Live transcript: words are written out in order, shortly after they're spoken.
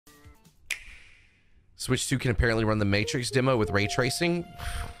Switch 2 can apparently run the Matrix demo with ray tracing.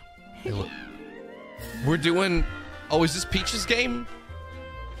 Hey, look. We're doing... Oh, is this Peach's game?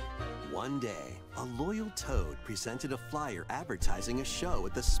 One day, a loyal toad presented a flyer advertising a show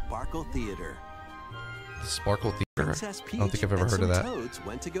at the Sparkle Theater. The Sparkle Theater? Princess Peach I don't think I've ever heard of that. Toads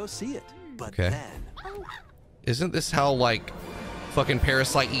went to go see it, but Okay. then... Isn't this how, like, fucking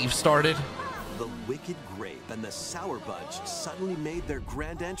Parasite Eve started? The Wicked Grape and the Sour Bunch suddenly made their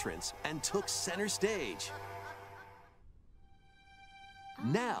grand entrance and took center stage.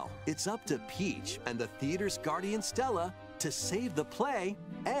 Now, it's up to Peach and the theater's guardian Stella to save the play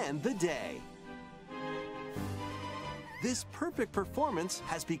and the day. This perfect performance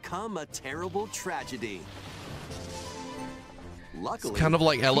has become a terrible tragedy. Luckily, It's kind of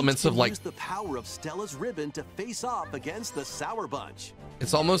like elements of, like... used the power of Stella's ribbon to face off against the Sour Bunch.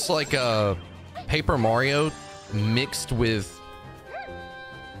 It's almost like a Paper Mario mixed with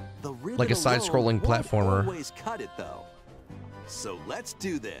The ribbon like a side-scrolling alone won't platformer. always cut it though. So let's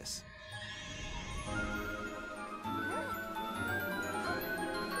do this.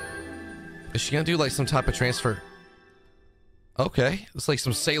 Is she gonna do like some type of transfer? Okay, it's like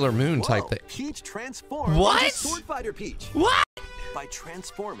some Sailor Moon type thing. Peach transformed What? into Sword Fighter Peach. What? By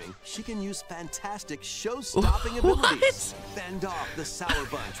transforming, she can use fantastic show-stopping abilities. Fend off the Sour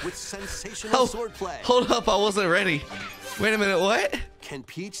Bunch with sensational swordplay. Hold up, I wasn't ready. Wait a minute, what? Can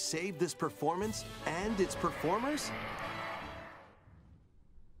Peach save this performance and its performers?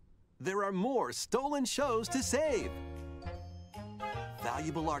 There are more stolen shows to save.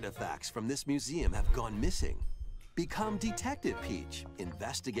 Valuable artifacts from this museum have gone missing. Become Detective Peach,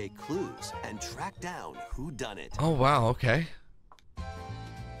 investigate clues, and track down who done it. Oh wow, okay.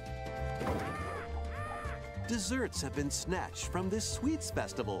 Desserts have been snatched from this sweets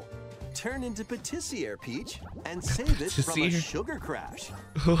festival. Turn into Patissiere Peach and save it from a Patissiere? sugar crash.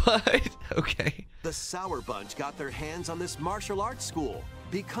 What? Okay. The Sour Bunch got their hands on this martial arts school.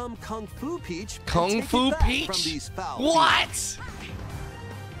 Become Kung Fu Peach. and Kung take Fu it back Peach? From these foul What? thieves.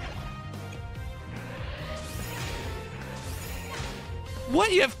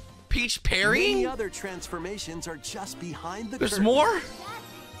 What? You have Peach parrying? Many other transformations are just behind the There's curtain. more?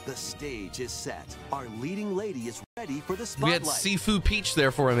 The stage is set. Our leading lady is ready for the We spotlight. had Sifu Peach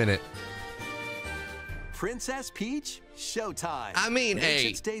there for a minute. Princess Peach, Showtime. I mean, Makes hey.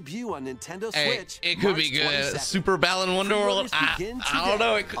 its debut on Nintendo Hey, Switch. it could be March good. 22nd. Super Battle Wonder World. Pre-orders begin I don't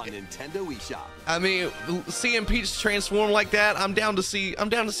know. today on Nintendo eShop. I mean, seeing Peach transform like that, I'm down to see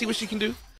what she can do.